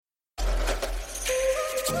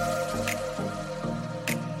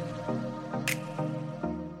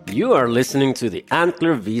You are listening to the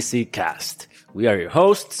Antler VC Cast. We are your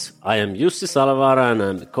hosts. I am Jussi Salavara and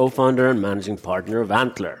I'm the co-founder and managing partner of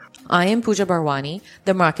Antler. I am Pooja Barwani,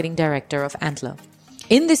 the marketing director of Antler.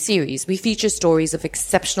 In this series, we feature stories of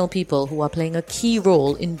exceptional people who are playing a key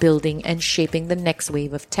role in building and shaping the next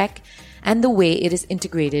wave of tech and the way it is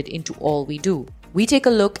integrated into all we do. We take a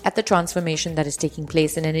look at the transformation that is taking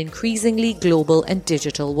place in an increasingly global and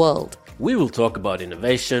digital world. We will talk about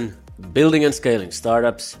innovation, building and scaling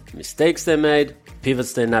startups, mistakes they made,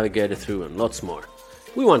 pivots they navigated through, and lots more.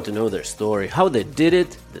 We want to know their story, how they did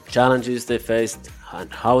it, the challenges they faced,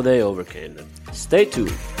 and how they overcame them. Stay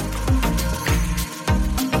tuned.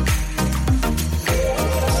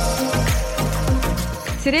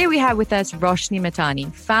 Today we have with us Roshni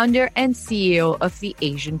Mahtani, founder and CEO of The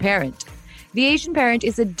Asian Parent. The Asian Parent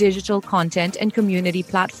is a digital content and community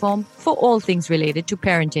platform for all things related to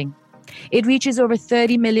parenting. It reaches over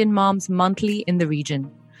 30 million moms monthly in the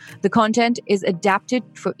region. The content is adapted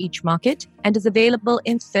for each market and is available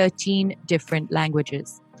in 13 different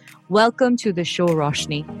languages. Welcome to the show,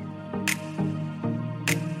 Roshni.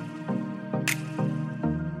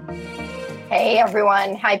 Hey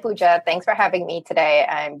everyone. Hi Pooja. Thanks for having me today.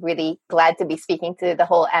 I'm really glad to be speaking to the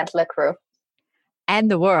whole Antler crew.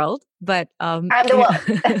 And the world, but and the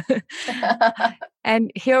world.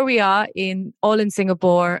 And here we are all in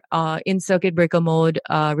Singapore, in circuit breaker mode,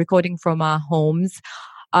 recording from our homes.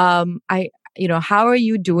 How are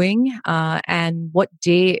you doing? And what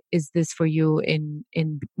day is this for you in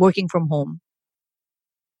working from home?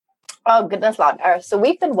 Oh goodness, Lord. So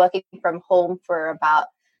we've been working from home for about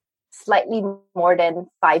slightly more than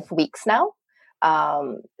 5 weeks now.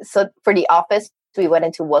 So for the office, we went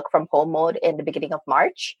into work from home mode in the beginning of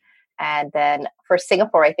March. And then for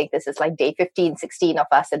Singapore, I think this is like day 15, 16 of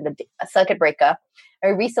us in the circuit breaker. I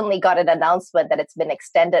recently got an announcement that it's been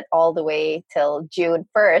extended all the way till June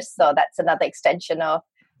 1st. So that's another extension of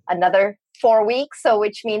another 4 weeks. So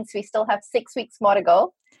which means we still have 6 weeks more to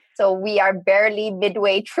go. So we are barely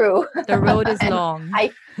midway through. The road is long.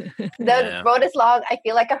 The road is long. I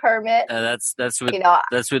feel like a hermit. That's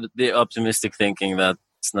with the optimistic thinking that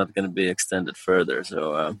it's not going to be extended further.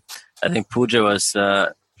 So I think Pooja was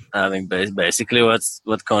having basically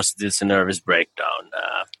what constitutes a nervous breakdown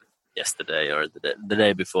yesterday or the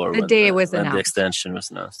day before. The day was announced. When the extension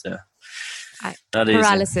was announced. Yeah.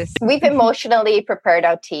 Paralysis. We've emotionally prepared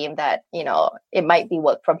our team that, it might be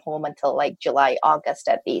work from home until like July, August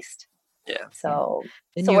at least. Yeah. So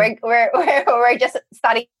we're just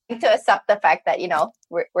starting to accept the fact that,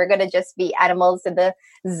 we're going to just be animals in the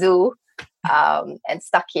zoo and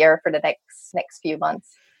stuck here for the next few months.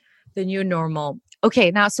 The new normal.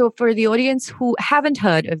 Okay, now, so for the audience who haven't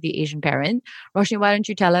heard of The Asian Parent, Roshni, why don't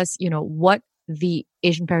you tell us, what The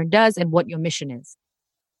Asian Parent does and what your mission is?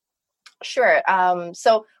 Sure.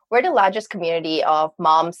 So we're the largest community of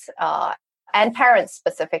moms and parents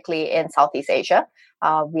specifically in Southeast Asia.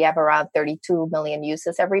 We have around 32 million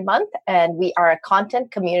users every month, and we are a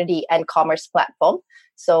content, community, and commerce platform.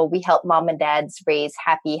 So we help mom and dads raise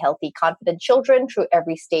happy, healthy, confident children through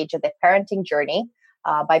every stage of their parenting journey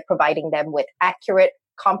by providing them with accurate,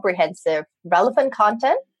 comprehensive, relevant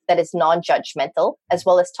content that is non-judgmental, as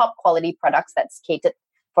well as top quality products that's catered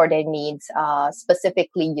for their needs,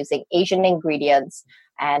 specifically using Asian ingredients.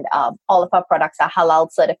 And all of our products are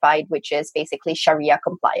halal certified, which is basically Sharia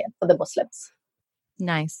compliant for the Muslims.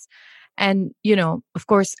 Nice. And, of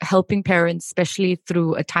course, helping parents, especially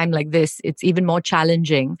through a time like this, it's even more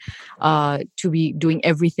challenging to be doing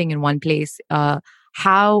everything in one place.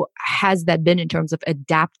 How has that been in terms of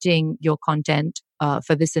adapting your content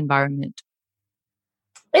for this environment?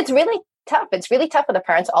 It's really tough. It's really tough for the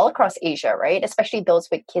parents all across Asia, right? Especially those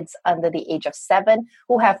with kids under the age of 7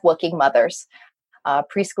 who have working mothers.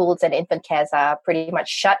 Preschools and infant cares are pretty much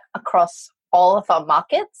shut across all of our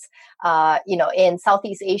markets. In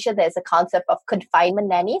Southeast Asia, there's a concept of confinement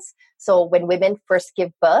nannies. So when women first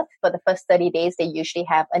give birth, for the first 30 days, they usually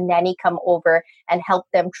have a nanny come over and help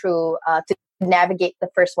them through to navigate the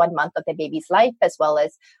first 1 month of their baby's life, as well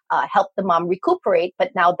as help the mom recuperate.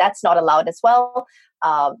 But now that's not allowed as well.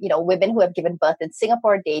 Women who have given birth in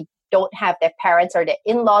Singapore, they don't have their parents or their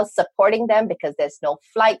in-laws supporting them because there's no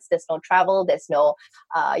flights, there's no travel, there's no,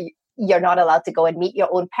 you're not allowed to go and meet your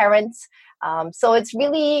own parents. So it's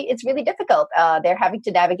really difficult. They're having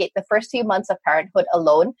to navigate the first few months of parenthood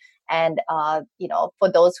alone. And,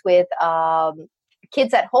 for those with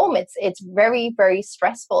kids at home, it's very, very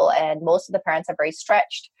stressful. And most of the parents are very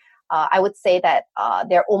stretched. I would say that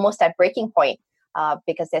they're almost at breaking point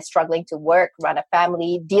because they're struggling to work, run a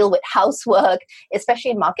family, deal with housework,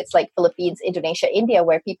 especially in markets like Philippines, Indonesia, India,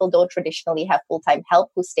 where people don't traditionally have full-time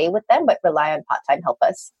help who stay with them, but rely on part-time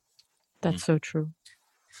helpers. That's so true.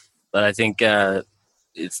 But I think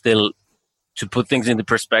it's still, to put things into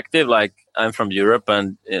perspective, like I'm from Europe,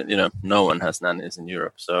 and no one has nannies in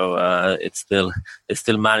Europe, so it's still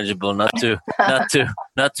manageable. Not to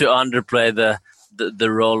underplay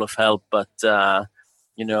the role of help, but I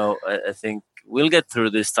think we'll get through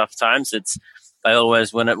these tough times. I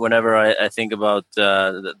always, whenever I think about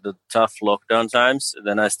the tough lockdown times,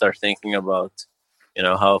 then I start thinking about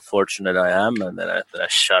how fortunate I am, and then I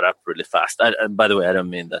shut up really fast. By the way, I don't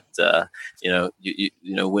mean that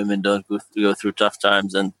women don't go through tough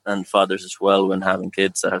times, and fathers as well when having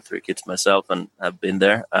kids. I have 3 kids myself and have been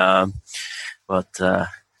there. But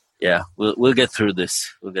we'll get through this.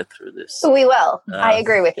 We'll get through this. We will. I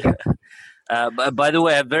agree with you. By the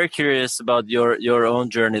way, I'm very curious about your own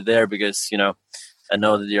journey there, because I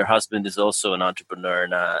know that your husband is also an entrepreneur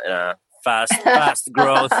in a fast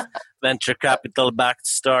growth venture capital backed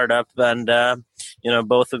startup, and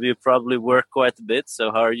both of you probably work quite a bit.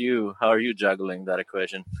 So how are you juggling that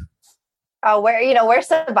equation? We're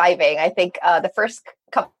surviving. I think the first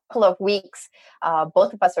couple of weeks,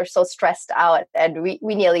 both of us were so stressed out, and we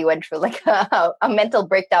nearly went through like a mental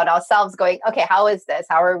breakdown ourselves, going, okay, how is this?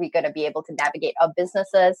 How are we going to be able to navigate our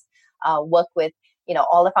businesses, work with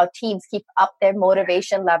all of our teams, keep up their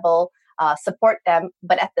motivation level, support them,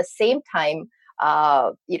 but at the same time,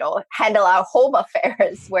 handle our home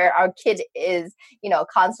affairs, where our kid is,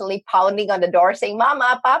 constantly pounding on the door saying,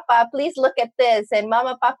 Mama, Papa, please look at this. And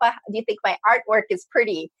Mama, Papa, do you think my artwork is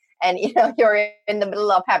pretty? And, you're in the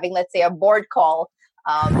middle of having, let's say, a board call.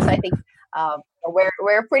 So I think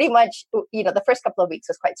we're pretty much, the first couple of weeks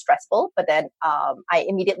was quite stressful, but then I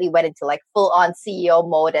immediately went into like full on CEO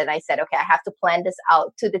mode. And I said, okay, I have to plan this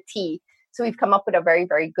out to the T. So we've come up with a very,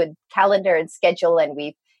 very good calendar and schedule, and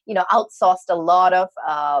we've, outsourced a lot of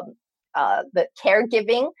the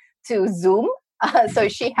caregiving to Zoom. So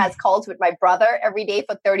she has calls with my brother every day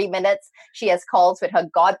for 30 minutes. She has calls with her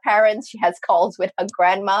godparents. She has calls with her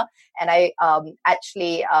grandma. And I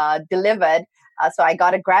actually delivered. So I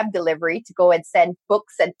got a Grab delivery to go and send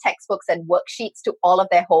books and textbooks and worksheets to all of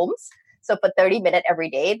their homes. So for 30 minutes every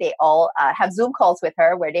day, they all have Zoom calls with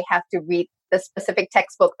her where they have to read the specific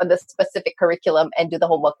textbook or the specific curriculum and do the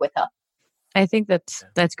homework with her. I think that's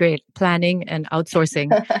great. Planning and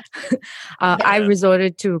outsourcing. I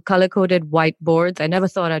resorted to color-coded whiteboards. I never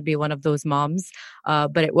thought I'd be one of those moms,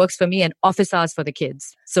 but it works for me, and office hours for the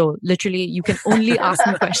kids. So literally, you can only ask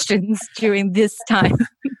me questions during this time.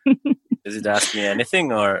 Is it asking me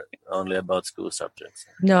anything or only about school subjects?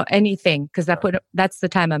 No, anything, because that's the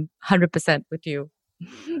time I'm 100% with you.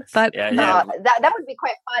 But that would be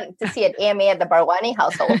quite fun to see an AMA at the Barwani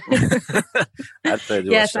household. I'd play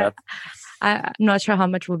the yes, I'm not sure how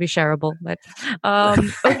much will be shareable, but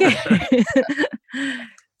okay.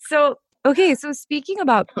 So speaking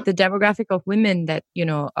about the demographic of women that,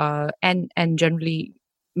 and generally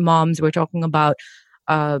moms, we're talking about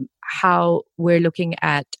how we're looking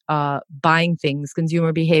at buying things,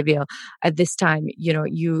 consumer behavior at this time.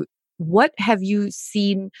 What have you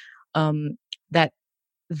seen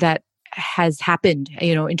that has happened,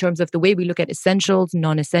 in terms of the way we look at essentials,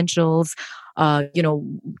 non-essentials?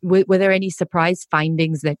 Were there any surprise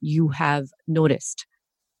findings that you have noticed?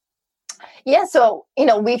 Yeah, so,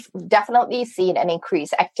 we've definitely seen an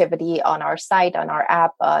increased activity on our site, on our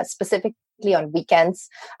app, specifically on weekends,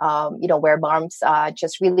 where moms are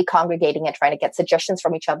just really congregating and trying to get suggestions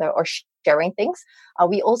from each other or sharing things.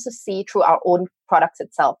 We also see through our own products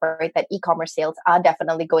itself, right, that e-commerce sales are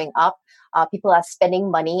definitely going up. People are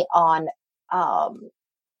spending money on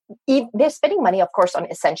they're spending money, of course, on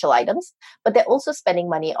essential items, but they're also spending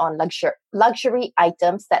money on luxury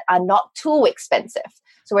items that are not too expensive.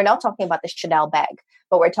 So we're not talking about the Chanel bag,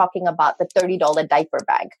 but we're talking about the $30 diaper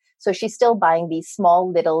bag. So she's still buying these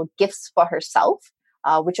small little gifts for herself,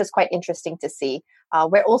 which is quite interesting to see.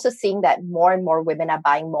 We're also seeing that more and more women are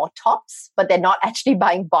buying more tops, but they're not actually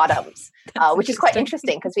buying bottoms, which is quite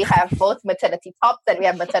interesting because we have both maternity tops and we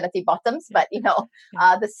have maternity bottoms. But,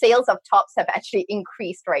 the sales of tops have actually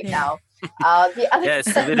increased right now.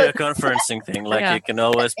 It's a video conferencing thing. Like you can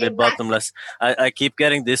always be bottomless. I keep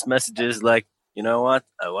getting these messages like, you know what?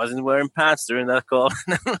 I wasn't wearing pants during that call.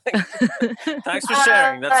 Thanks for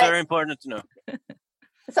sharing. That's very important to know.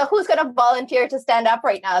 So who's going to volunteer to stand up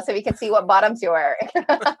right now so we can see what bottoms you're wearing?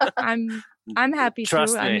 I'm happy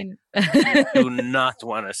Trust to. me. You do not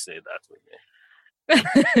want to say that with me.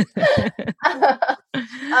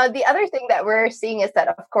 The other thing that we're seeing is that,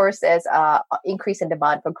 of course, there's increase in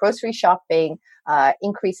demand for grocery shopping,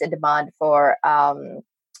 increase in demand for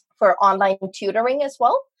online tutoring as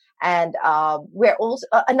well. And we're also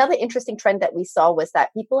another interesting trend that we saw was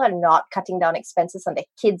that people are not cutting down expenses on their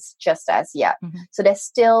kids just as yet. Mm-hmm. So they're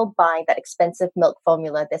still buying that expensive milk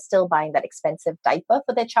formula. They're still buying that expensive diaper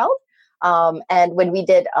for their child. And when we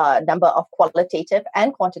did a number of qualitative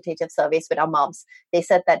and quantitative surveys with our moms, they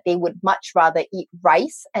said that they would much rather eat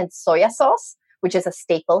rice and soya sauce, which is a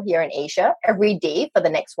staple here in Asia, every day for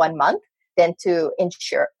the next 1 month, than to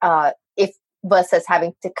ensure versus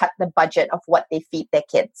having to cut the budget of what they feed their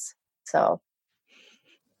kids. So,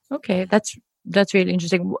 okay, that's really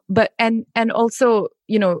interesting. But and also,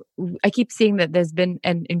 I keep seeing that there's been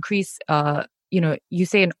an increase. You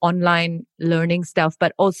say in online learning stuff,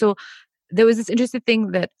 but also there was this interesting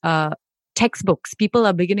thing that textbooks. People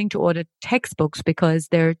are beginning to order textbooks because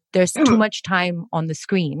there's too much time on the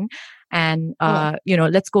screen. And,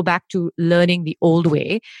 let's go back to learning the old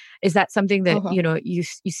way. Is that something that, you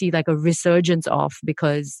see like a resurgence of,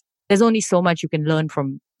 because there's only so much you can learn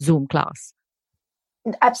from Zoom class?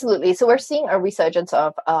 Absolutely. So we're seeing a resurgence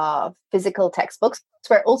of physical textbooks.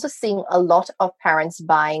 We're also seeing a lot of parents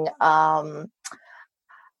buying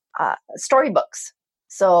storybooks.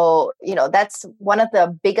 So, that's one of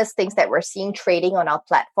the biggest things that we're seeing trading on our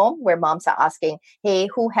platform, where moms are asking, hey,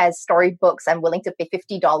 who has storybooks? I'm willing to pay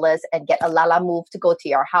 $50 and get a Lalamove to go to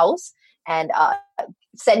your house and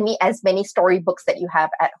send me as many storybooks that you have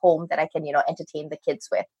at home that I can, entertain the kids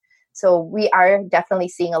with. So we are definitely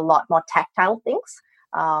seeing a lot more tactile things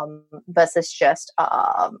versus just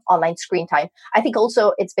online screen time. I think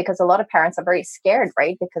also it's because a lot of parents are very scared,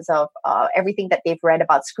 right? Because of everything that they've read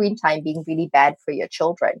about screen time being really bad for your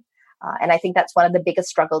children. And I think that's one of the biggest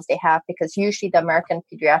struggles they have, because usually the American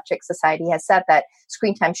Pediatric Society has said that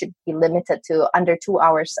screen time should be limited to under 2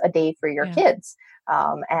 hours a day for your kids.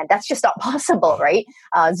 And that's just not possible, right?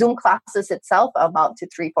 Zoom classes itself amount to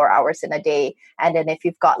 3-4 hours in a day. And then if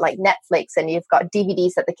you've got like Netflix and you've got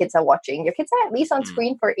DVDs that the kids are watching, your kids are at least on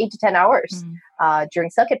screen for 8 to 10 hours during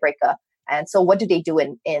circuit breaker. And so what do they do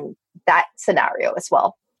in that scenario as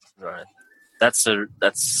well? Right. That's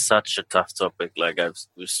such a tough topic. Like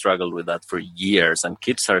we've struggled with that for years, and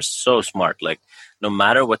kids are so smart. Like no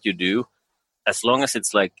matter what you do, as long as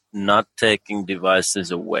it's like not taking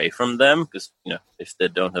devices away from them, because if they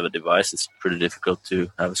don't have a device, it's pretty difficult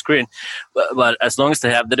to have a screen. But as long as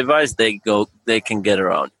they have the device, they can get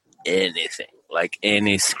around anything, like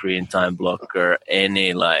any screen time blocker,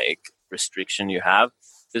 any like restriction you have,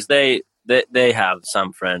 because they have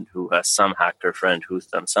some friend who has some hacker friend who's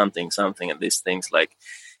done something, and these things like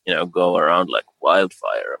go around like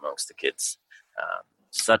wildfire amongst the kids.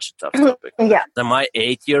 Such a tough topic. Yeah. So my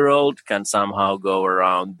 8-year-old can somehow go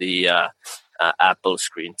around the Apple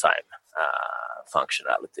screen time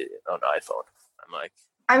functionality on iPhone. I'm like,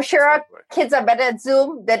 I'm sure our kids are better at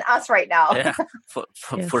Zoom than us right now. Yeah,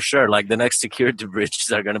 for sure. Like the next security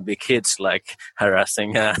breaches are going to be kids like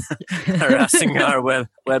harassing our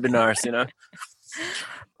webinars,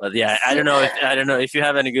 But yeah, I don't know if you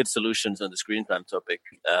have any good solutions on the screen time topic.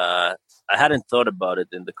 I hadn't thought about it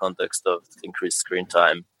in the context of increased screen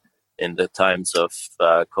time in the times of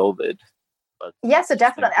COVID. But yeah, so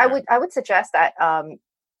definitely, I would suggest that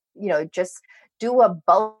just do a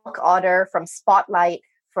bulk order from Spotlight,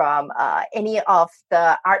 from any of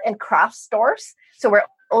the art and craft stores. So we're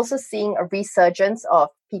also seeing a resurgence of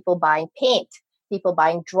people buying paint, people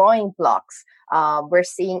buying drawing blocks. We're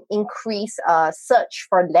seeing increased search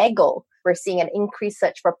for Lego. We're seeing an increased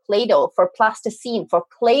search for Play-Doh, for plasticine, for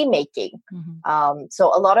clay making.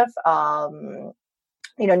 So a lot of,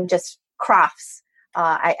 just crafts.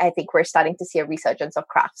 I think we're starting to see a resurgence of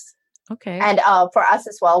crafts. Okay. And for us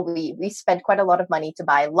as well, we spend quite a lot of money to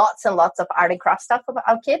buy lots and lots of art and craft stuff for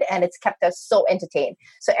our kid, and it's kept us so entertained.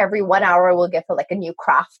 So every 1 hour, we'll give her like a new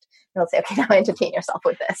craft. And we'll say, okay, now entertain yourself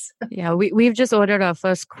with this. Yeah, we've just ordered our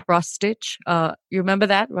first cross stitch. You remember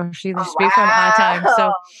that, Roshni? Straight from our time.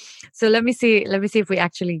 So let me see if we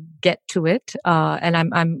actually get to it. And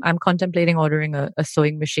I'm contemplating ordering a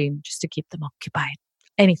sewing machine just to keep them occupied.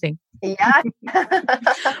 Anything. Yeah.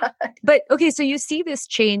 But okay, so you see this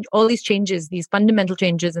change, all these changes, these fundamental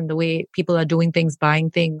changes in the way people are doing things,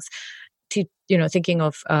 buying things, thinking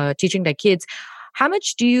of teaching their kids. How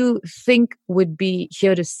much do you think would be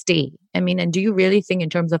here to stay? I mean, and do you really think in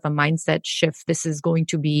terms of a mindset shift, this is going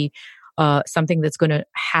to be something that's going to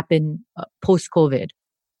happen post-COVID?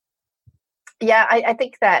 Yeah, I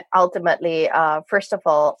think that ultimately, first of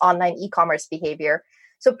all, online e-commerce behavior.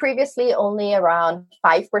 So previously, only around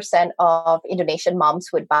 5% of Indonesian moms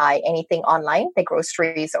would buy anything online, their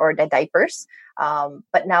groceries or their diapers.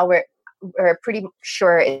 But now we're pretty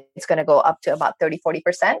sure it's going to go up to about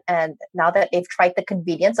 30-40%. And now that they've tried the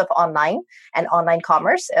convenience of online and online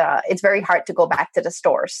commerce, it's very hard to go back to the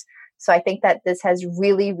stores. So I think that this has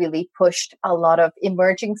really, really pushed a lot of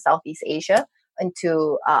emerging Southeast Asia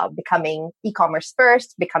into becoming e-commerce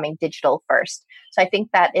first, becoming digital first. So I think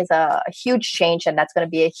that is a huge change, and that's going to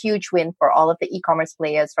be a huge win for all of the e-commerce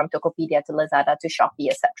players, from Tokopedia to Lazada to Shopee,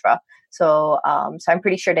 etc. So I'm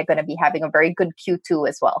pretty sure they're going to be having a very good Q2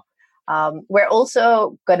 as well. We're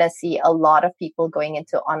also going to see a lot of people going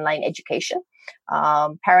into online education.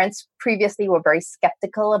 Parents previously were very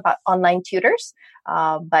skeptical about online tutors.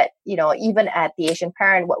 But, even at the Asian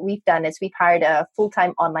Parent, what we've done is we've hired a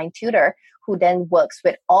full-time online tutor who then works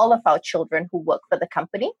with all of our children who work for the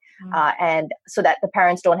company. And so that the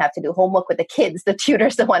parents don't have to do homework with the kids. The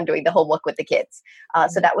tutor's the one doing the homework with the kids.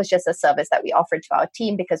 So that was just a service that we offered to our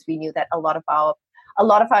team, because we knew that a lot of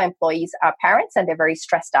our employees are parents, and they're very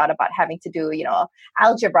stressed out about having to do,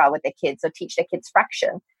 algebra with the kids or teach their kids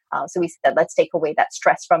fraction. So we said, let's take away that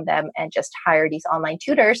stress from them and just hire these online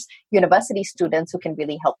tutors, university students who can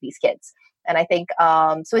really help these kids. And I think,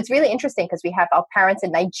 so it's really interesting because we have our parents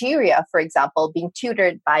in Nigeria, for example, being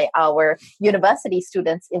tutored by our university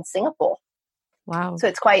students in Singapore. Wow. So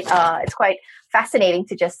it's quite fascinating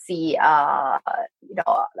to just see,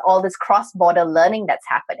 all this cross-border learning that's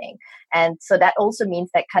happening. And so that also means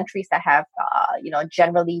that countries that have,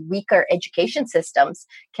 generally weaker education systems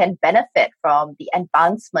can benefit from the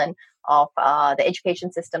advancement of the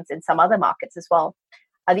education systems in some other markets as well.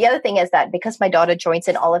 The other thing is that because my daughter joins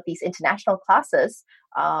in all of these international classes,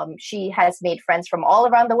 she has made friends from all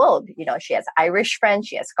around the world. She has Irish friends,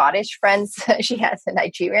 she has Scottish friends, she has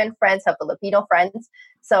Nigerian friends, her Filipino friends.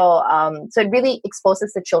 So it really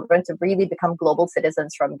exposes the children to really become global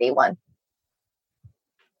citizens from day one.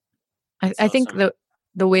 I think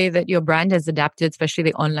the way that your brand has adapted, especially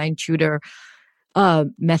the online tutor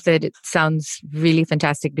method, it sounds really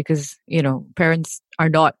fantastic, because parents are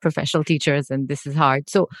not professional teachers and this is hard.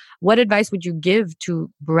 So what advice would you give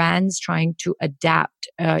to brands trying to adapt?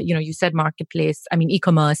 You said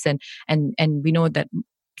e-commerce, and we know that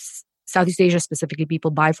Southeast Asia specifically,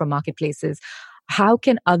 people buy from marketplaces. How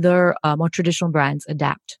can other more traditional brands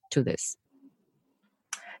adapt to this?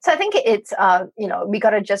 So I think it's, we got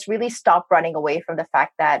to just really stop running away from the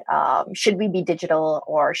fact that should we be digital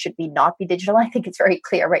or should we not be digital? I think it's very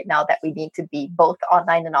clear right now that we need to be both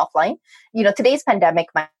online and offline. Today's pandemic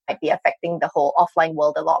might be affecting the whole offline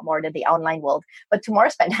world a lot more than the online world, but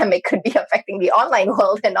tomorrow's pandemic could be affecting the online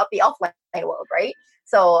world and not the offline world, right?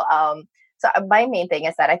 So my main thing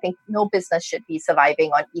is that I think no business should be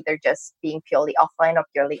surviving on either just being purely offline or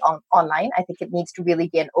purely online. I think it needs to really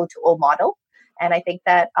be an O2O model. And I think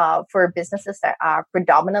that for businesses that are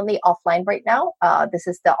predominantly offline right now, this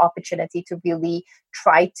is the opportunity to really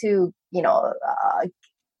try to,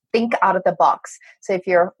 think out of the box. So if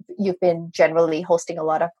you've been generally hosting a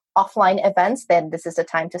lot of offline events, then this is the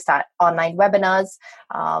time to start online webinars.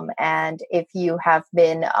 And if you have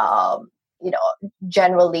been,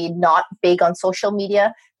 generally not big on social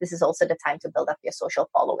media, this is also the time to build up your social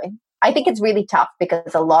following. I think it's really tough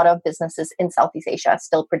because a lot of businesses in Southeast Asia are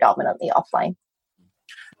still predominantly offline.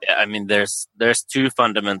 Yeah, there's two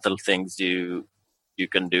fundamental things you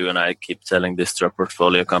can do, and I keep telling this to our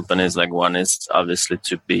portfolio companies. Like, one is obviously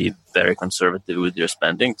to be very conservative with your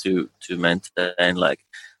spending to maintain like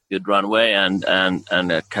good runway and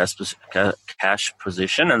a cash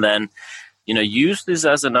position, and then use this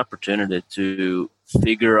as an opportunity to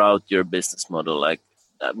figure out your business model. Like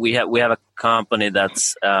we have a company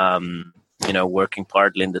that's working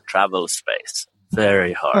partly in the travel space,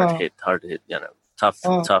 very hard hit,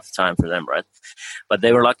 tough time for them, right? But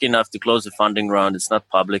they were lucky enough to close the funding round. It's not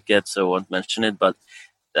public yet, so I won't mention it. But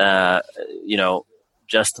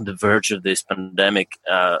just on the verge of this pandemic,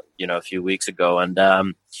 a few weeks ago, and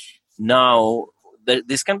now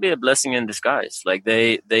this can be a blessing in disguise. Like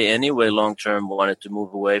they anyway long term wanted to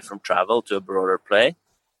move away from travel to a broader play.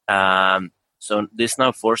 So this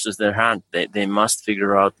now forces their hand. They must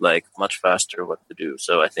figure out like much faster what to do.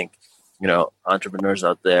 So I think entrepreneurs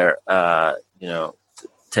out there,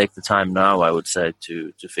 take the time now, I would say,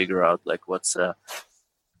 to figure out like what's a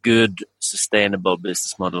good sustainable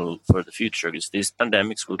business model for the future, because these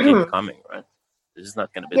pandemics will keep coming, right? This is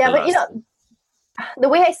not going to be the last. The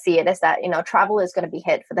way I see it is that, travel is going to be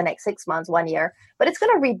hit for the next 6 months, 1 year, but it's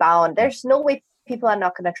going to rebound. There's no way people are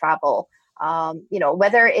not going to travel.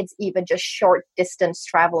 Whether it's even just short distance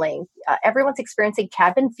traveling, everyone's experiencing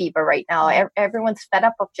cabin fever right now. Everyone's fed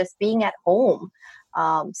up of just being at home.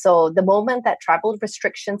 So the moment that travel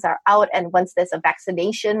restrictions are out, and once there's a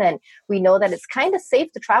vaccination and we know that it's kind of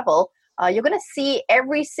safe to travel, you're going to see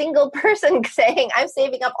every single person saying, I'm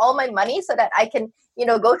saving up all my money so that I can,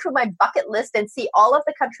 go through my bucket list and see all of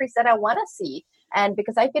the countries that I want to see. And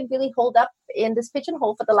because I've been really holed up in this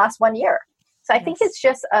pigeonhole for the last 1 year. So I think it's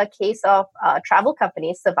just a case of travel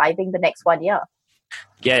companies surviving the next 1 year.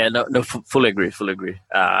 Yeah, no, fully agree.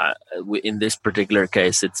 In this particular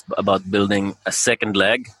case, it's about building a second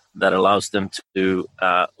leg that allows them to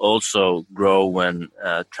also grow when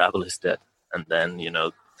travel is dead. And then,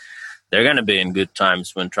 they're going to be in good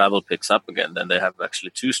times when travel picks up again. Then they have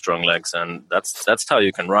actually two strong legs, and that's how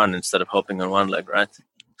you can run instead of hopping on one leg, right?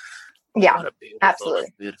 Yeah,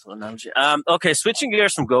 absolutely. Beautiful analogy. Okay, switching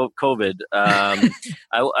gears from COVID.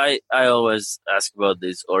 I always ask about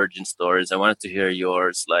these origin stories. I wanted to hear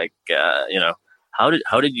yours. Like, how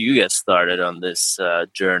did you get started on this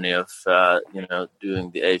journey of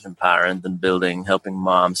doing the Asian parent and helping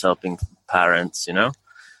moms, helping parents?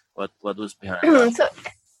 What was behind that? So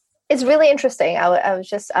it's really interesting. I was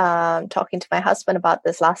just talking to my husband about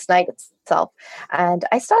this last night itself. And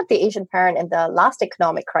I started the Asian Parent in the last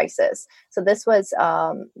economic crisis. So this was,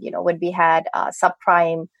 when we had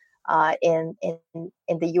subprime in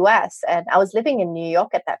the US. And I was living in New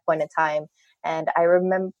York at that point in time. And I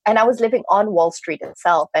remember, and I was living on Wall Street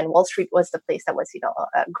itself. And Wall Street was the place that was,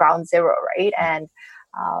 ground zero, right? And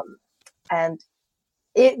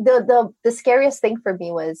the scariest thing for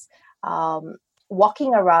me was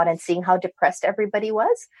walking around and seeing how depressed everybody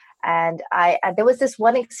was. And there was this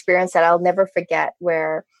one experience that I'll never forget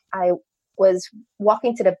where I was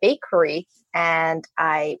walking to the bakery and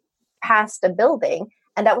I passed a building.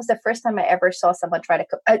 And that was the first time I ever saw someone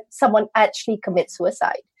someone actually commit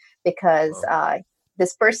suicide because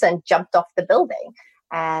this person jumped off the building.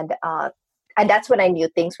 And that's when I knew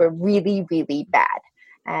things were really, really bad.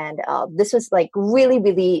 And this was like really,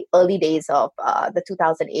 really early days of the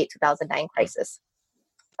 2008-2009 crisis.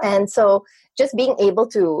 And so just being able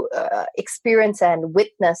to experience and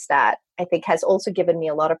witness that, I think, has also given me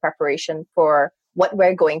a lot of preparation for what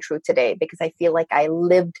we're going through today, because I feel like I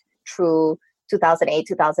lived through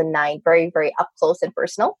 2008-2009 very, very up close and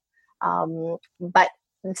personal.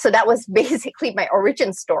 So that was basically my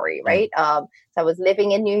origin story, right? So I was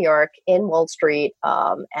living in New York, in Wall Street,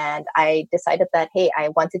 and I decided that, hey, I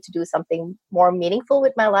wanted to do something more meaningful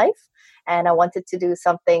with my life. And I wanted to do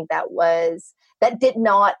something that did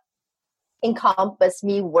not encompass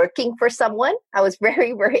me working for someone. I was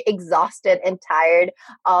very, very exhausted and tired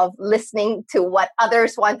of listening to what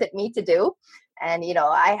others wanted me to do. And,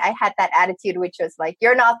 I had that attitude, which was like,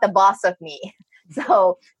 you're not the boss of me.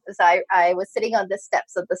 So I was sitting on the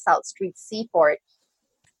steps of the South Street Seaport,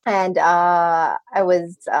 and I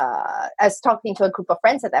was talking to a group of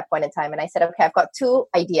friends at that point in time, and I said, okay, I've got two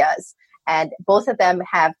ideas, and both of them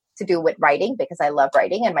have to do with writing because I love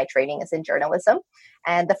writing and my training is in journalism.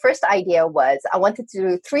 And the first idea was I wanted to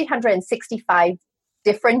do 365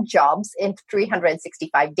 different jobs in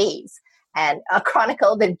 365 days and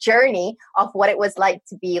chronicle the journey of what it was like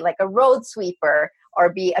to be like a road sweeper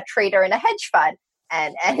or be a trader in a hedge fund,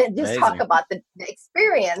 and just Amazing. Talk about the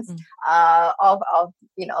experience of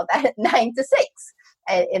that 9 to 6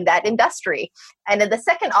 in that industry. And then the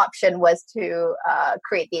second option was to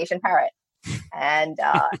create the Asian Parent. And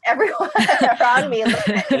everyone around me looked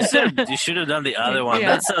at me. You should have done the other one.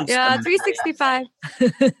 Yeah. That sounds 365.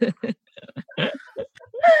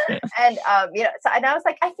 And and I was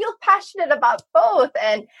like, I feel passionate about both,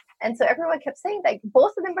 and so everyone kept saying like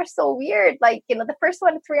both of them are so weird. Like, the first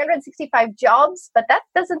one, 365 jobs, but that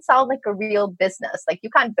doesn't sound like a real business. Like,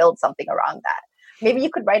 you can't build something around that. Maybe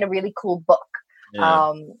you could write a really cool book.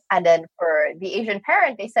 Yeah. And then for the Asian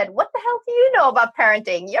Parent, they said, what the hell do you know about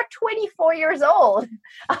parenting? You're 24 years old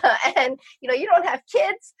and, you don't have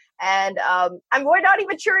kids. And we're not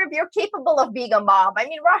even sure if you're capable of being a mom. I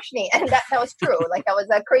mean, Roshni, and that was true. Like, I was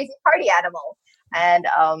a crazy party animal. And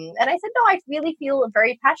I said, no, I really feel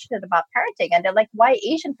very passionate about parenting. And they're like, why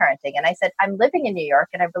Asian parenting? And I said, I'm living in New York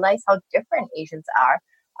and I realized how different Asians are.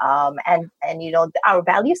 And our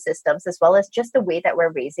value systems, as well as just the way that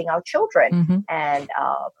we're raising our children. Mm-hmm. And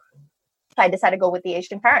I decided to go with the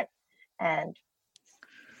Asian Parent. And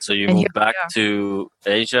so you moved back to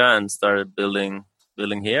Asia and started building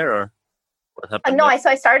here, or what happened? No, so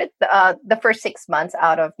I started the first 6 months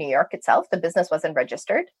out of New York itself. The business wasn't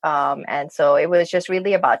registered. And so it was just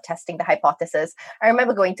really about testing the hypothesis. I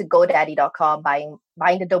remember going to GoDaddy.com, buying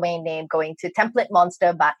buying the domain name, going to Template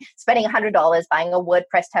Monster, spending $100, buying a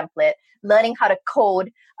WordPress template, learning how to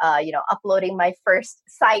code, uploading my first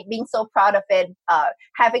site, being so proud of it,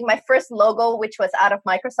 having my first logo, which was out of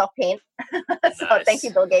Microsoft Paint. So Nice. Thank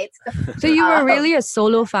you, Bill Gates. So you were really a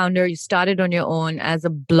solo founder. You started on your own as a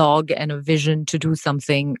blog and a vision to do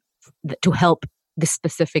something to help this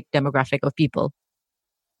specific demographic of people.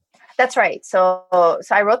 That's right. So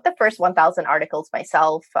I wrote the first 1,000 articles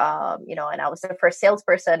myself, and I was the first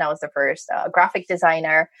salesperson. I was the first graphic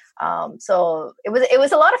designer. So it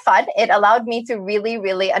was a lot of fun. It allowed me to really,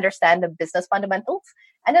 really understand the business fundamentals.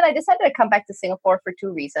 And then I decided to come back to Singapore for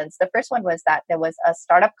two reasons. The first one was that there was a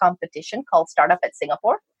startup competition called Startup at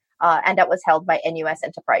Singapore, and that was held by NUS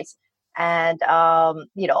Enterprise. And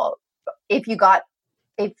if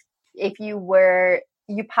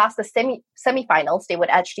you passed the semifinals, they would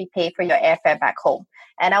actually pay for your airfare back home.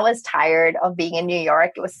 And I was tired of being in New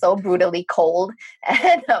York. It was so brutally cold.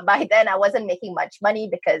 And by then I wasn't making much money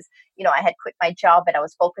because, I had quit my job and I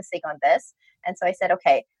was focusing on this. And so I said,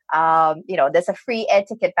 okay, there's a free air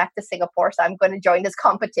ticket back to Singapore. So I'm going to join this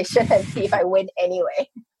competition and see if I win anyway.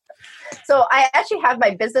 So I actually have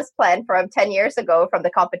my business plan from 10 years ago from the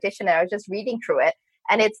competition. And I was just reading through it.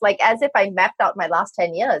 And it's like as if I mapped out my last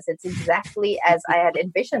 10 years. It's exactly as I had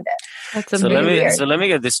envisioned it. That's amazing. So let me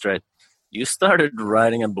get this straight. You started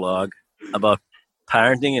writing a blog about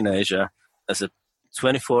parenting in Asia as a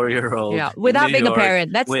 24-year-old. Yeah, without being a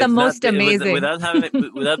parent. That's the most amazing.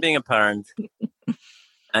 Without being a parent.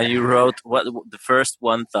 And you wrote the first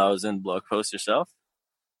 1,000 blog posts yourself?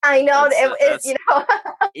 I know. That's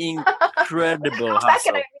incredible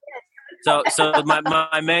hustle. So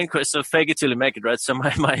my main question, so fake it till you make it, right? So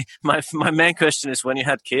my main question is, when you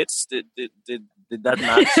had kids, did that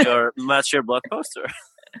match your blog post? Or?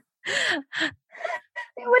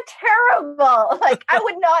 They were terrible. Like I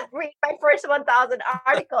would not read my first 1,000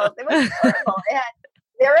 articles. It was terrible. It had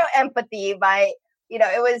zero empathy. It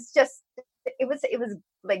was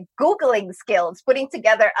like Googling skills, putting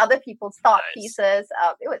together other people's thought pieces.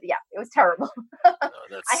 It was terrible.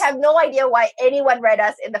 I have no idea why anyone read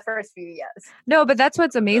us in the first few years. No, but that's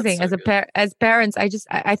what's amazing. As parents,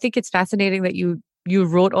 I think it's fascinating that you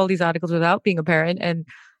wrote all these articles without being a parent, and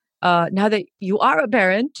now that you are a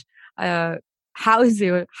parent, how is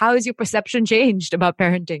your perception changed about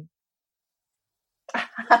parenting?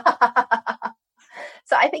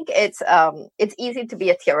 So I think it's easy to be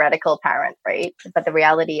a theoretical parent, right? But the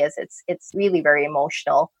reality is it's really very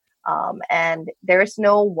emotional. And there is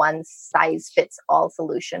no one size fits all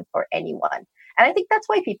solution for anyone. And I think that's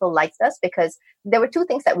why people liked us, because there were two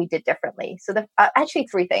things that we did differently. So actually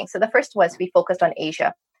three things. So the first was we focused on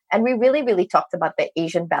Asia. And we really, really talked about the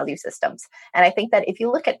Asian value systems. And I think that if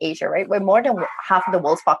you look at Asia, right, we're more than half of the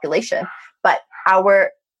world's population, but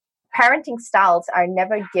our parenting styles are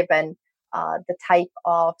never given the type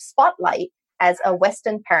of spotlight as a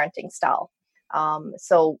Western parenting style.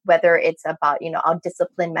 So whether it's about, our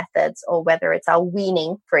discipline methods, or whether it's our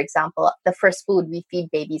weaning, for example, the first food we feed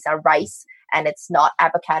babies are rice, and it's not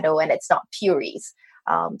avocado, and it's not purees.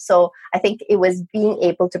 So I think it was being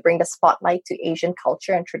able to bring the spotlight to Asian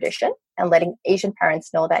culture and tradition, and letting Asian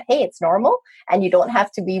parents know that, hey, it's normal, and you don't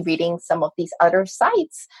have to be reading some of these other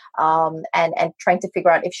sites and trying to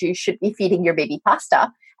figure out if you should be feeding your baby pasta.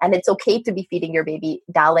 And it's okay to be feeding your baby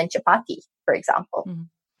dal and chapati, for example. Mm-hmm.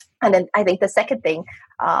 And then I think the second thing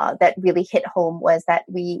that really hit home was that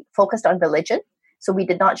we focused on religion. So we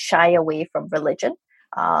did not shy away from religion.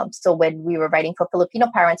 So when we were writing for Filipino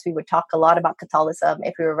parents, we would talk a lot about Catholicism.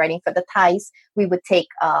 If we were writing for the Thais, we would take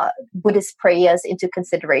Buddhist prayers into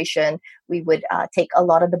consideration. We would take a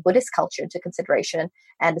lot of the Buddhist culture into consideration.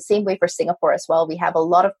 And the same way for Singapore as well. We have a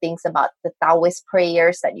lot of things about the Taoist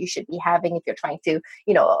prayers that you should be having if you're trying to,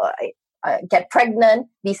 get pregnant.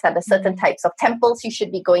 These are the certain types of temples you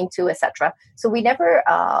should be going to, etc. So we never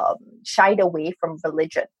shied away from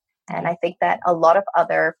religion. And I think that a lot of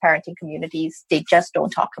other parenting communities, they just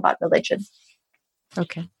don't talk about religion.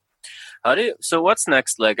 Okay. So what's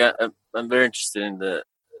next? Like, I'm very interested in the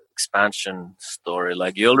expansion story.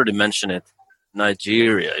 Like, you already mentioned it,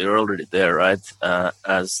 Nigeria. You're already there, right?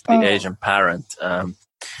 As the Asian parent.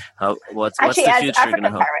 What's the future going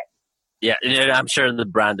to hold? Yeah, I'm sure the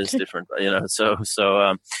brand is different, but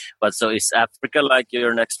so is Africa like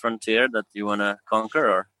your next frontier that you want to conquer,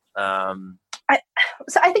 or?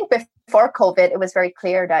 So I think before COVID, it was very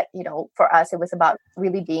clear that, for us, it was about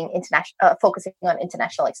really being international, focusing on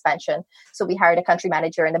international expansion. So we hired a country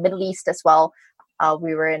manager in the Middle East as well.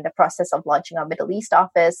 We were in the process of launching our Middle East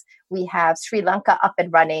office. We have Sri Lanka up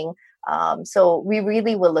and running. So we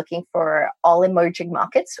really were looking for all emerging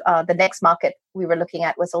markets. The next market we were looking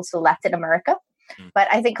at was also Latin America. But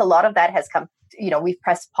I think a lot of that has come, we've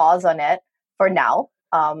pressed pause on it for now,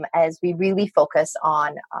 as we really focus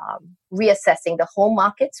on reassessing the home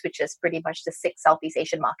markets, which is pretty much the 6 Southeast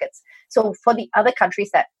Asian markets. So for the other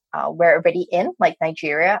countries that we're already in, like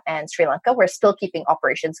Nigeria and Sri Lanka, we're still keeping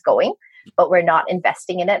operations going, but we're not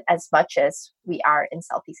investing in it as much as we are in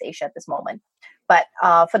Southeast Asia at this moment. But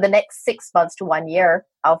for the next 6 months to 1 year,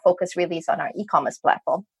 our focus really is on our e-commerce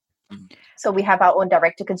platform. So we have our own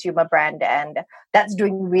direct-to-consumer brand, and that's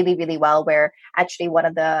doing really, really well. We're actually one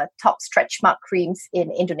of the top stretch mark creams in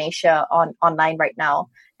Indonesia online right now.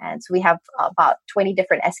 And so we have about 20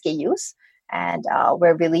 different SKUs, and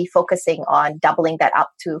we're really focusing on doubling that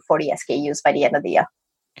up to 40 SKUs by the end of the year.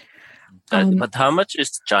 But how much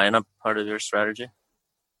is China part of your strategy?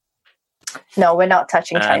 No, we're not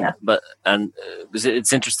touching China. But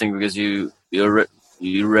it's interesting because you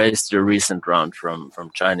raised your recent round from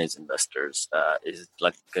Chinese investors. Is it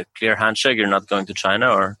like a clear handshake? You're not going to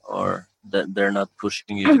China, or they're not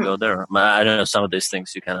pushing you to go there? I don't know, some of these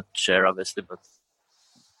things you cannot share, obviously, but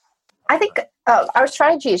I think our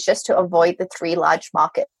strategy is just to avoid the 3 large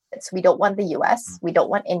markets. We don't want the US, we don't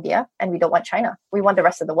want India, and we don't want China. We want the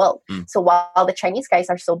rest of the world. So while the Chinese guys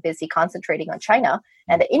are so busy concentrating on China,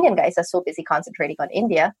 and the Indian guys are so busy concentrating on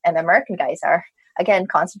India, and the American guys are, again,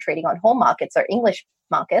 concentrating on home markets or English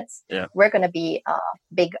markets, we're going to be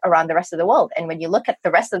big around the rest of the world. And when you look at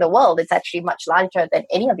the rest of the world, it's actually much larger than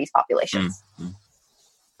any of these populations.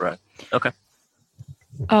 Right. Okay.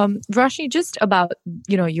 Roshni, just about,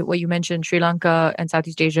 what you mentioned, Sri Lanka and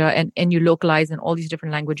Southeast Asia, and you localize in all these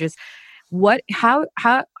different languages.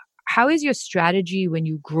 How is your strategy when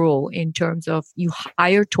you grow in terms of you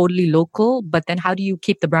hire totally local, but then how do you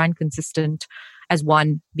keep the brand consistent as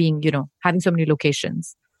one being, having so many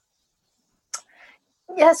locations?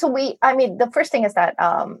 Yeah, so the first thing is that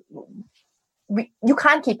you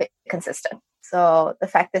can't keep it consistent. So the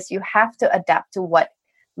fact is you have to adapt to what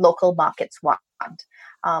local markets want.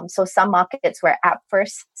 So some markets were app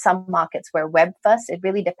first, some markets were web first. It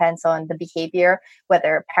really depends on the behavior,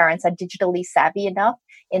 whether parents are digitally savvy enough.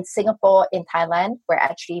 In Singapore, in Thailand, we're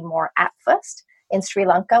actually more app first. In Sri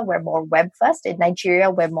Lanka, we're more web first. In Nigeria,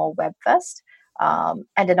 we're more web first. And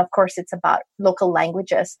then, of course, it's about local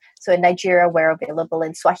languages. So in Nigeria, we're available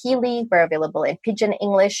in Swahili, we're available in Pidgin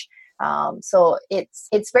English. So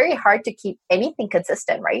it's very hard to keep anything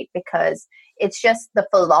consistent, right? Because it's just the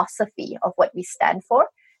philosophy of what we stand for.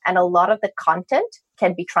 And a lot of the content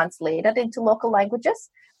can be translated into local languages.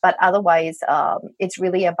 But otherwise, it's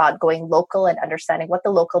really about going local and understanding what the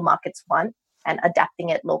local markets want and adapting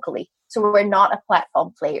it locally. So we're not a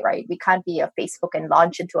platform play, right? We can't be a Facebook and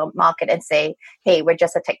launch into a market and say, hey, we're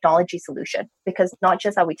just a technology solution. Because not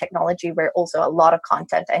just are we technology, we're also a lot of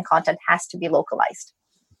content, and content has to be localized.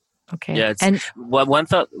 Okay. Yeah, and one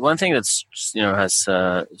thing that's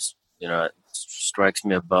strikes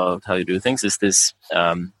me about how you do things is this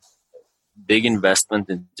big investment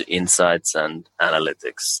into insights and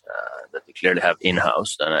analytics that you clearly have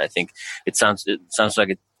in-house, and I think it sounds like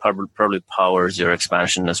it probably powers your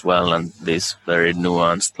expansion as well, and these very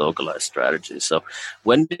nuanced, localized strategies. So,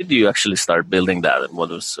 when did you actually start building that, and what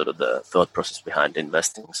was sort of the thought process behind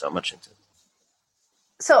investing so much into it?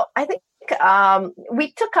 So, I think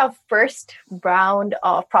we took our first round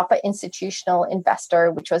of proper institutional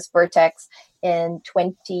investor, which was Vertex, in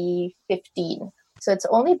 2015. So it's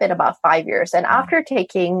only been about 5 years. And after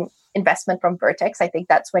taking investment from Vertex, I think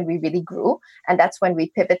that's when we really grew. And that's when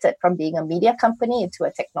we pivoted from being a media company into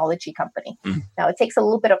a technology company. Now, it takes a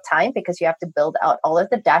little bit of time because you have to build out all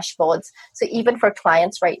of the dashboards. So even for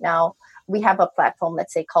clients right now, we have a platform,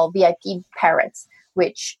 let's say, called VIP Parents,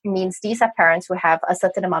 which means these are parents who have a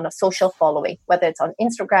certain amount of social following, whether it's on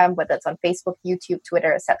Instagram, whether it's on Facebook, YouTube,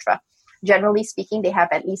 Twitter, etc. Generally speaking, they have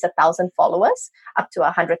at least 1,000 followers, up to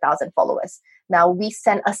 100,000 followers. Now, we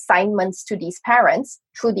send assignments to these parents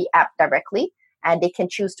through the app directly, and they can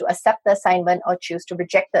choose to accept the assignment or choose to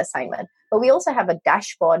reject the assignment. But we also have a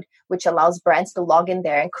dashboard which allows brands to log in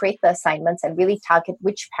there and create the assignments and really target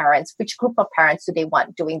which group of parents do they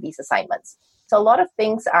want doing these assignments. So a lot of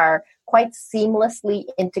things are quite seamlessly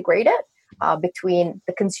integrated between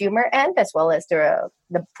the consumer end as well as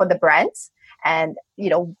for the brands. And,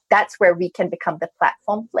 that's where we can become the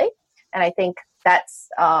platform play. And I think that's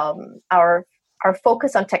our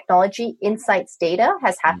focus on technology, insights, data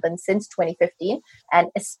has happened since 2015, and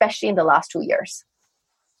especially in the last 2 years.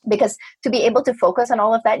 Because to be able to focus on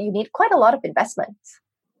all of that, you need quite a lot of investments.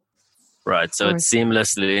 Right. So it's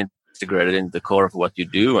seamlessly integrated into the core of what you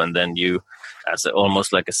do. And then you, as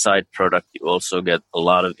almost like a side product, you also get a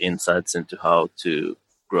lot of insights into how to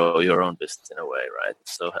grow your own business in a way, right?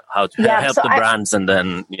 So how to help the brands, and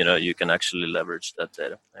then you can actually leverage that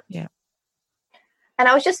data. Yeah. And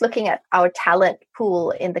I was just looking at our talent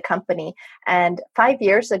pool in the company, and 5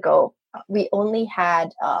 years ago, we only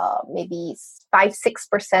had maybe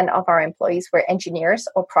 5-6% of our employees were engineers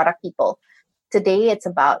or product people. Today, it's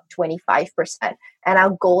about 25%. And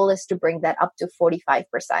our goal is to bring that up to 45%.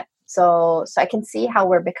 So I can see how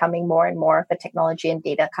we're becoming more and more of a technology and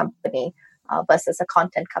data company versus a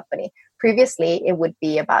content company. Previously, it would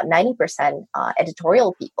be about 90%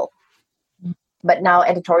 editorial people. But now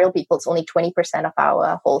editorial people is only 20% of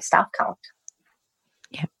our whole staff count.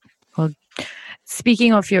 Yeah. Well,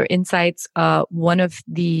 speaking of your insights, one of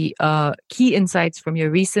the key insights from your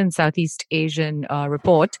recent Southeast Asian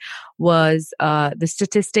report was the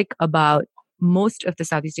statistic about most of the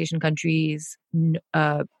Southeast Asian countries,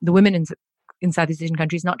 the women in Southeast Asian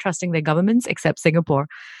countries not trusting their governments except Singapore.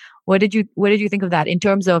 What did you think of that? In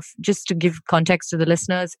terms of, just to give context to the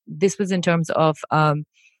listeners, this was in terms of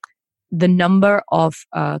the number of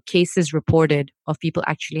cases reported of people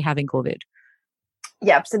actually having COVID.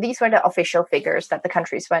 Yeah, so these were the official figures that the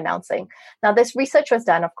countries were announcing. Now, this research was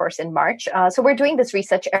done, of course, in March. So we're doing this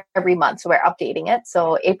research every month, so we're updating it.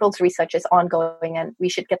 So April's research is ongoing, and we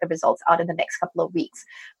should get the results out in the next couple of weeks.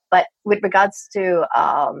 But with regards to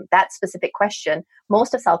that specific question,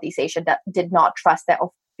 most of Southeast Asia did not trust their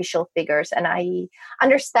official figures, and I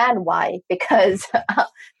understand why, because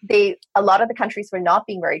a lot of the countries were not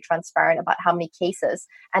being very transparent about how many cases,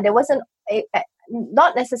 and there wasn't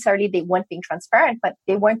not necessarily they weren't being transparent, but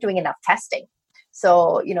they weren't doing enough testing.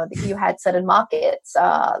 So you had certain markets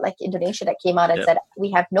like Indonesia that came out and said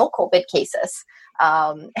we have no COVID cases,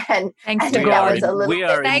 and thanks to God,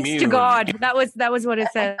 thanks to God. That was what it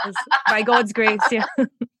says. By God's grace, yeah.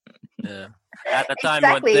 Yeah. At the time,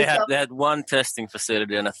 exactly. They had one testing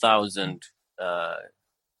facility and 1,000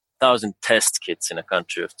 test kits in a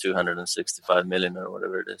country of 265 million or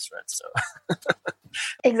whatever it is, right? So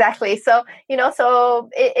exactly. So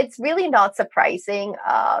it's really not surprising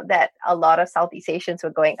that a lot of Southeast Asians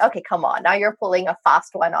were going, okay, come on, now you're pulling a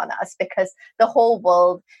fast one on us, because the whole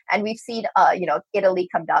world, and we've seen Italy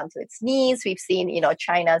come down to its knees. We've seen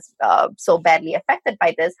China's so badly affected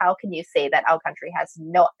by this. How can you say that our country has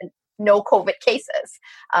no COVID cases?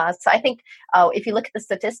 So I think if you look at the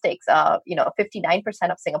statistics, 59%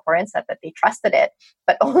 of Singaporeans said that they trusted it,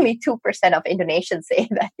 but only 2% of Indonesians say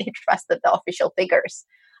that they trusted the official figures.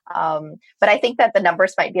 But I think that the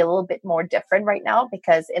numbers might be a little bit more different right now,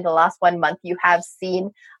 because in the last 1 month, you have seen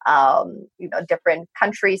different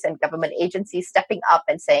countries and government agencies stepping up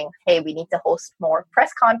and saying, hey, we need to host more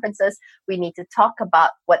press conferences. We need to talk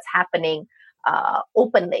about what's happening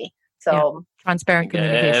openly. So transparent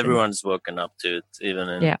communication. Everyone's woken up to it,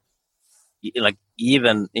 even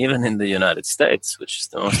even in the United States, which is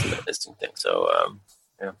the most interesting thing. So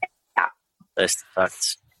that's the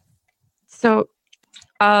facts. So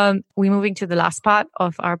we're moving to the last part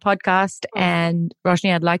of our podcast, and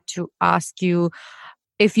Roshni, I'd like to ask you,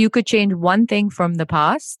 if you could change one thing from the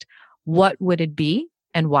past, what would it be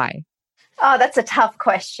and why? Oh, that's a tough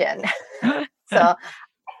question. So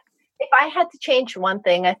if I had to change one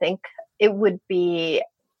thing, I think it would be,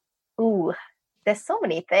 there's so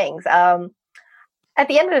many things. At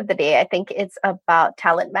the end of the day, I think it's about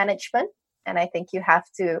talent management. And I think you have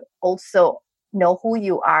to also know who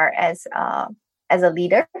you are as a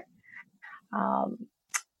leader.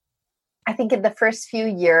 I think in the first few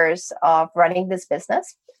years of running this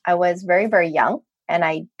business, I was very, very young. And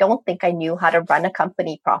I don't think I knew how to run a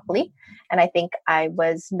company properly. And I think I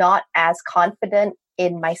was not as confident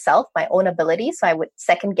in myself, my own abilities. So I would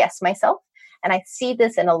second guess myself. And I see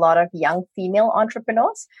this in a lot of young female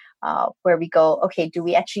entrepreneurs where we go, okay, do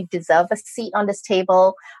we actually deserve a seat on this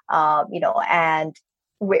table? And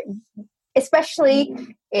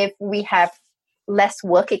especially if we have less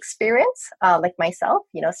work experience, like myself,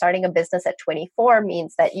 starting a business at 24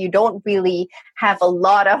 means that you don't really have a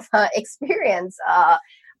lot of experience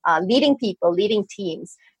leading people, leading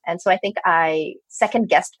teams. And so I think I second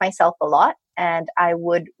guessed myself a lot, and I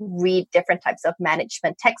would read different types of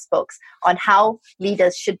management textbooks on how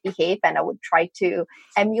leaders should behave. And I would try to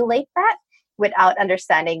emulate that without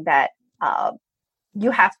understanding that you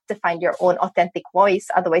have to find your own authentic voice.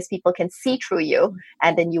 Otherwise, people can see through you,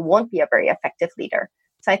 and then you won't be a very effective leader.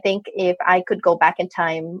 So I think if I could go back in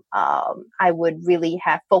time, I would really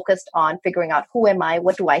have focused on figuring out who am I,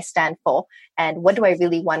 what do I stand for, and what do I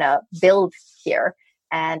really want to build here,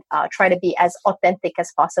 and try to be as authentic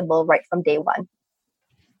as possible right from day one.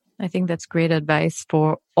 I think that's great advice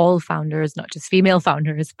for all founders, not just female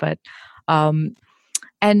founders, but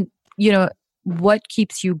what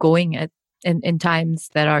keeps you going at in times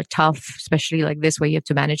that are tough, especially like this where you have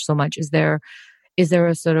to manage so much? Is there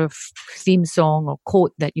a sort of theme song or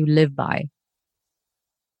quote that you live by?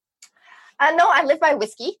 No, I live by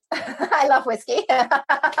whiskey. I love whiskey.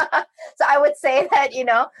 So I would say that,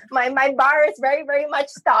 my bar is very, very much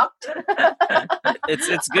stocked.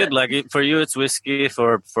 It's good. Like for you, it's whiskey.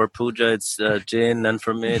 For Pooja, it's gin. And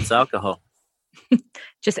for me, it's alcohol.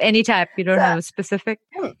 Just any type. You don't have a specific?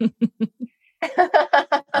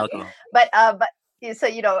 Alcohol. But so,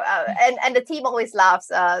 and the team always laughs.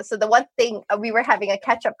 So the one thing, we were having a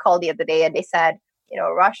catch-up call the other day and they said,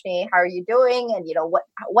 Roshni, how are you doing? And,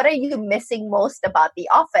 what are you missing most about the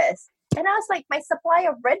office? And I was like, my supply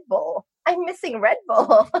of Red Bull. I'm missing Red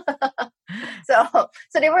Bull. So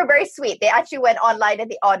they were very sweet. They actually went online and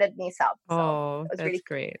they ordered me some. So that's really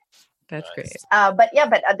great. That's great. But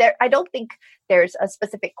I don't think there's a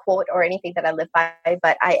specific quote or anything that I live by,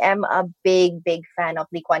 but I am a big, big fan of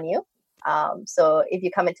Lee Kuan Yew. So if you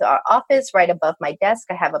come into our office, right above my desk,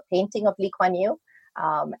 I have a painting of Lee Kuan Yew.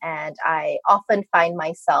 And I often find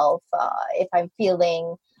myself, if I'm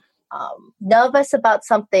feeling nervous about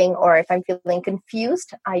something or if I'm feeling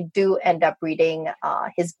confused, I do end up reading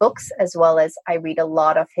his books, as well as I read a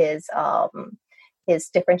lot of his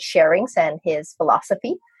different sharings and his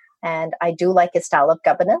philosophy. And I do like his style of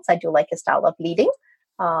governance. I do like his style of leading.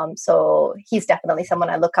 So he's definitely someone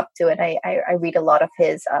I look up to, and I read a lot of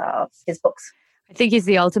his books. I think he's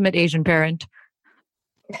the ultimate Asian parent.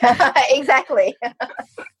 Exactly.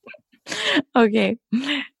 Okay.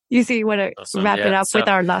 You see, you want to wrap it up with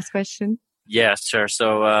our last question? Yeah, sure.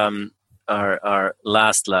 So our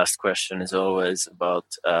last question is always about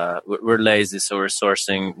we're lazy, so we're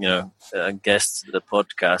sourcing guests to the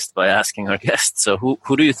podcast by asking our guests. So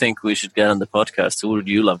who do you think we should get on the podcast? Who would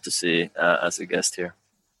you love to see as a guest here?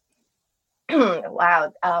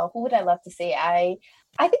 Wow, who would I love to see? I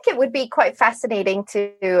think it would be quite fascinating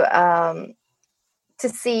to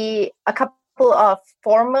see a couple of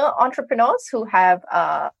former entrepreneurs who have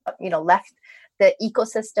left the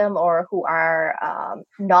ecosystem or who are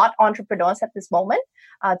not entrepreneurs at this moment,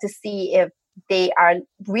 to see if they are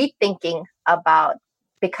rethinking about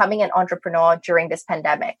becoming an entrepreneur during this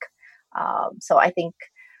pandemic. So I think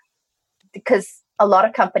because a lot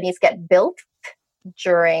of companies get built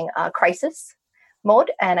during crisis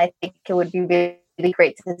mode, and I think it would be really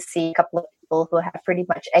great to see a couple of people who have pretty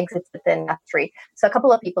much exited the industry. So a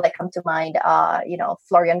couple of people that come to mind,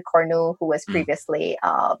 Florian Cornu, who was previously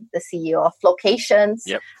the CEO of Flocations.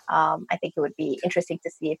 Yep. I think it would be interesting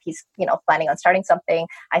to see if he's, planning on starting something.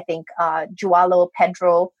 I think João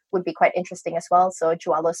Pedro would be quite interesting as well. So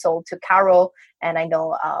João sold to Caro, and I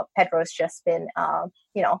know Pedro's just been,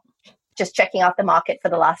 just checking out the market for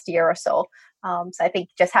the last year or so. So I think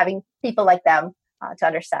just having people like them to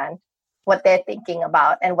understand what they're thinking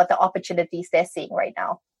about and what the opportunities they're seeing right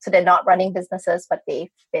now. So they're not running businesses, but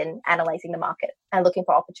they've been analyzing the market and looking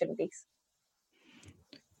for opportunities.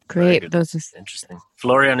 Great. Those are interesting.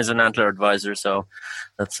 Florian is an Antler advisor, so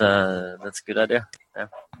that's a good idea. Yeah,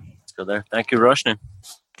 let's go there. Thank you, Roshni.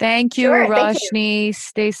 Thank you, sure, Roshni. Thank you.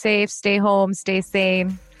 Stay safe, stay home, stay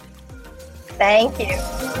sane. Thank you.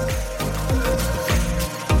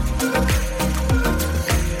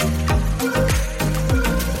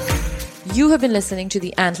 You have been listening to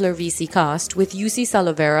the Antler VC Cast with UC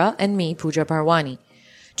Salovera and me, Pooja Parwani.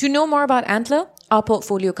 To know more about Antler, our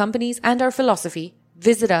portfolio companies, and our philosophy,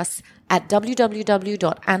 visit us at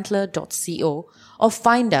www.antler.co or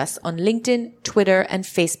find us on LinkedIn, Twitter, and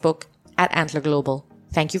Facebook at Antler Global.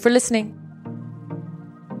 Thank you for listening.